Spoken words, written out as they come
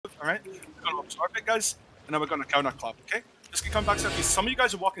alright? We're gonna absorb it, guys, and then we're gonna counter clap, okay? Just keep coming back southeast. Some of you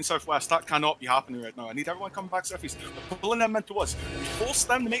guys are walking southwest. That cannot be happening right now. I need everyone coming back southeast. We're pulling them into us. We force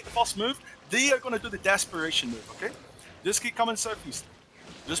them to make the first move. They are gonna do the desperation move, okay? Just keep coming southeast.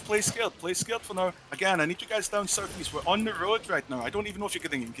 Just play scared for now. Again, I need you guys down southeast. We're on the road right now. I don't even know if you're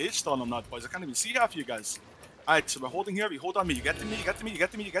getting engaged on that, boys. I can't even see half of you guys. Alright, so we're holding here. We hold on me. You get to me. You get to me. You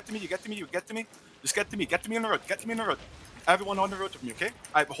get to me. You get to me. You get to me. You get to me. Just get to me. Get to me on the road. Get to me on the road. Everyone on the road with me, okay?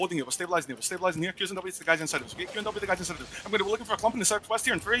 Alright, we're holding here. We're stabilizing here. We're stabilizing here. Q's and W's to the guys inside of us. Okay? Q and W to the guys inside of us. I'm going to be looking for a clump in the southwest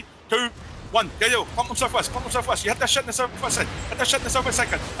here in 3, 2, 1. Yo, clump them southwest. Clump them southwest. You hit that shit in the southwest side. Hit that shit in the southwest side.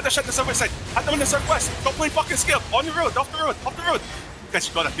 Hit that shit in the southwest side. Hit them in the southwest. Don't play fucking scared. On the road. Off the road. Off the road. You guys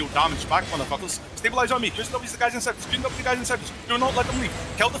gotta deal damage back, motherfuckers. Stabilize on me. Q's and W's the guys inside of us. Q and W the guys inside of us. Do not let them leave.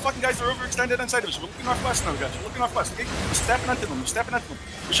 Kill the fucking guys that are overextended inside of us. We're looking northwest now, guys. We're looking northwest, okay? We're stepping into them. We're stepping into them.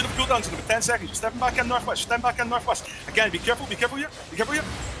 We should have cooldowns in about 10 seconds. You're stepping back in northwest. Stepping back in northwest. Again, be careful here. Be careful here.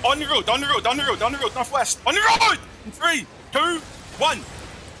 On the road, northwest. On the road! In 3, 2, 1.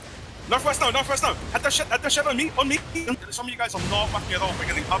 Northwest now. Hit that shit on me. Some of you guys are not with me at all. We're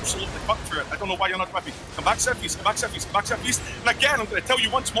getting absolutely fucked through it. I don't know why you're not with me. Come back southeast. And again, I'm going to tell you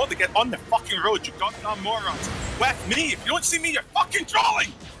once more to get on the fucking road, you goddamn morons. With me. If you don't see me, you're fucking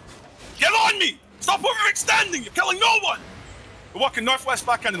trolling. Get on me. Stop overextending. You're killing no one. We're walking northwest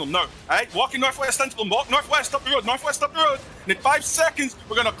back into them now. Alright? Walking northwest into them. Walk northwest up the road. And in 5 seconds,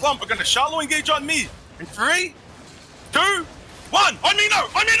 we're going to clump. We're going to shallow engage on me. In 3, 2, 1. On me now.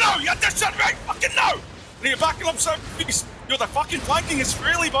 You got that shit right. Fucking now. And you're backing up southeast. You're the fucking flanking is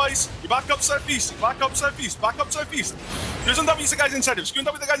freely, boys. You back up southeast. Back up southeast. Q's and W's the guys inside of us. Q and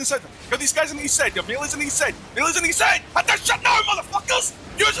W the guys inside of us. Got these guys on the east side. Your Bailey's on the east side. Hit that shit now, motherfuckers.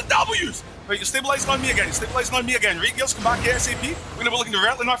 Q's and W's. Right, you're stabilizing on me again. Rate gears, come back ASAP. We're going to be looking to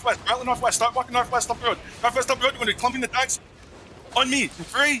Rattling northwest. Start walking northwest up the road. We're going to be clumping the tanks on me. In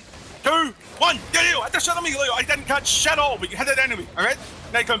 3, 2, 1. Yo, hit that shit on me, Leo. I didn't catch shit all, but you hit it anyway, alright?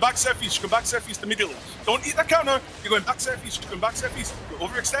 Now you're going back southeast. You come back southeast immediately. Don't eat the counter. You're going back southeast. You're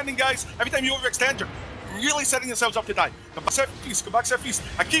overextending, guys. Every time you overextend, you're really setting yourselves up to die. Come back southeast.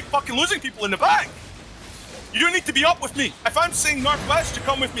 I keep fucking losing people in the back. You need to be up with me. If I'm saying northwest, you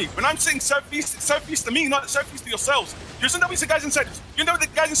come with me. When I'm saying southeast, it's southeast to me, not southeast to yourselves. Q's and W's the guys inside of us. You know the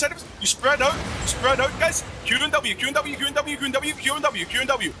guys inside of us. You spread out, guys. Q and W.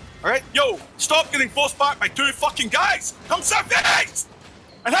 Alright? Yo, stop getting forced back by 2 fucking guys. Come southeast!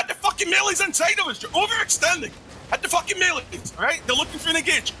 And hit the fucking melees inside of us. You're overextending. Hit the fucking melees. Alright? They're looking for an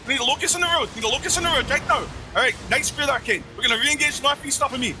engage. We need a locus on the road. Right now. Alright, nice spear arcane. We're gonna re-engage northeast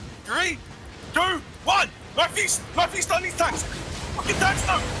up of me. 3, 2, 1. Northeast on these tanks. Fucking tanks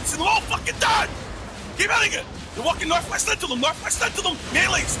now. This is all fucking dead. Keep hitting it. You're walking northwest into them.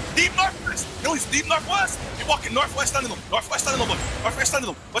 Melees. Deep northwest. You're walking northwest into them.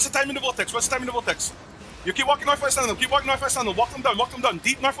 What's the time in the vortex? You keep walking northwest into them. Walk them down.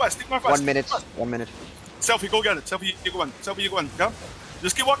 Deep northwest. 1 minute. Selfie, go get it. Selfie, you go in. Yeah?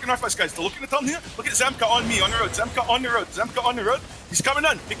 Just keep walking northwest, guys. They're looking to turn here. Look at Zemka on me, on the road. Zemka on the road. He's coming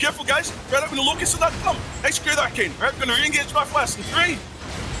in. Be careful, guys. Right up in the locus of that clump. Nice clear that cane. Right, we're going to re-engage northwest in 3,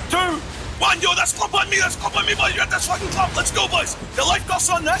 2, 1. Yo, that's clump on me, boys. You're at this fucking clump. Let's go, boys. The life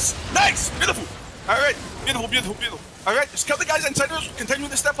costs on this. Nice. Beautiful. All right. Beautiful. All right, just kill the guys inside of us. We're continuing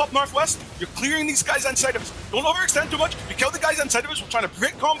to step up northwest. You're clearing these guys inside of us. Don't overextend too much. You kill the guys inside of us. We're trying to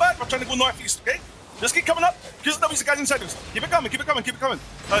break combat. We're trying to go northeast, okay? Just keep coming up. Q's and W's the guys inside of us. Keep it coming.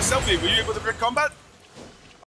 Selfie, were you able to break combat?